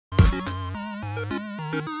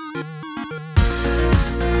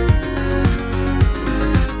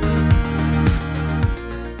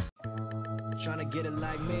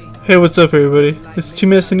Hey, what's up everybody? It's Team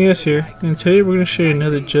SNES here, and today we're going to show you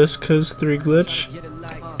another Just Cause 3 glitch.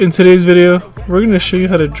 In today's video, we're going to show you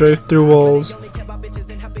how to drive through walls.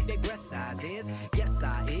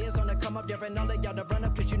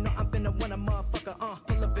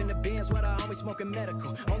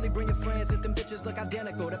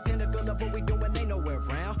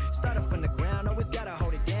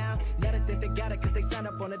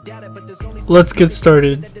 Let's get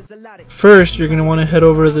started. First, you're going to want to head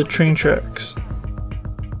over to the train tracks.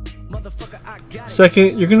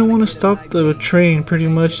 Second, you're going to want to stop the train pretty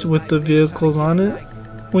much with the vehicles on it.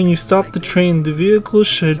 When you stop the train, the vehicle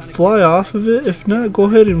should fly off of it. If not, go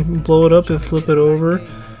ahead and blow it up and flip it over.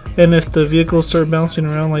 And if the vehicles start bouncing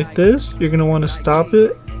around like this, you're going to want to stop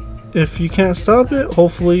it. If you can't stop it,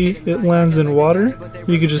 hopefully it lands in water.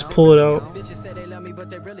 You could just pull it out.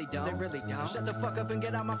 Shut the fuck up and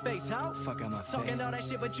get out my face, how? Fuck out my face. Talking all that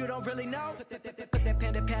shit, but you don't really know. Put that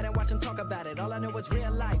pen to pad and watch them talk about it. All I know is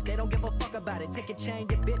real life, they don't give a fuck about it. Take your chain,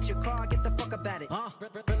 your bitch, your car, get the fuck about it.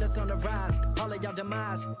 Realist on the rise, all of y'all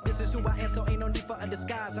demise. This is who I am, so ain't no need for a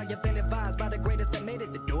disguise. I have been advised by the greatest that made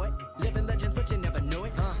it to do it. Living legends, but you never knew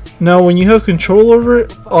it. Now when you have control over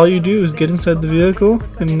it, all you do is get inside the vehicle,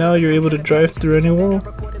 and now you're able to drive through any wall.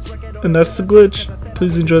 And that's the glitch.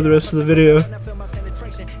 Please enjoy the rest of the video.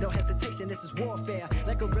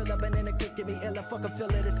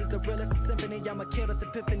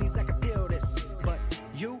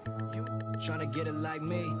 Tryna get it like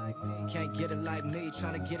me, can't get it like me.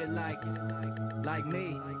 Tryna get it like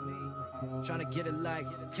me. Tryna get it like,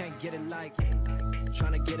 can't get it like.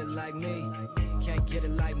 Tryna get it like me, can't get it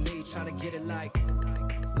like me. Tryna get it like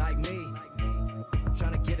me.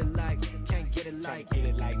 Tryna get it like, can't get it like. Get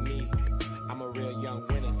it like me. I'm a real young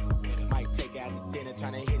winner. Might take out to dinner,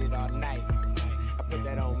 tryna hit it all night. I put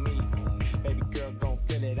that on me. Baby girl gon'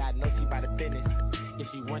 feel it. I know she by the business. If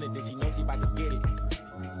she want it, then she knows she about to get it.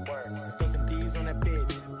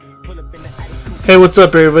 Hey, what's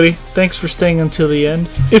up everybody? Thanks for staying until the end.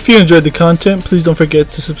 If you enjoyed the content, please don't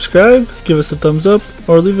forget to subscribe, give us a thumbs up,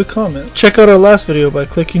 or leave a comment. Check out our last video by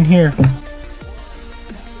clicking here.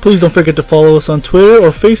 Please don't forget to follow us on Twitter or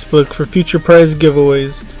Facebook for future prize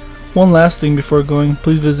giveaways. One last thing before going,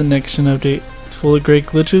 please visit NextGenUpdate. It's full of great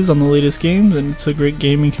glitches on the latest games, and it's a great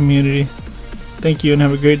gaming community. Thank you and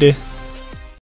have a great day.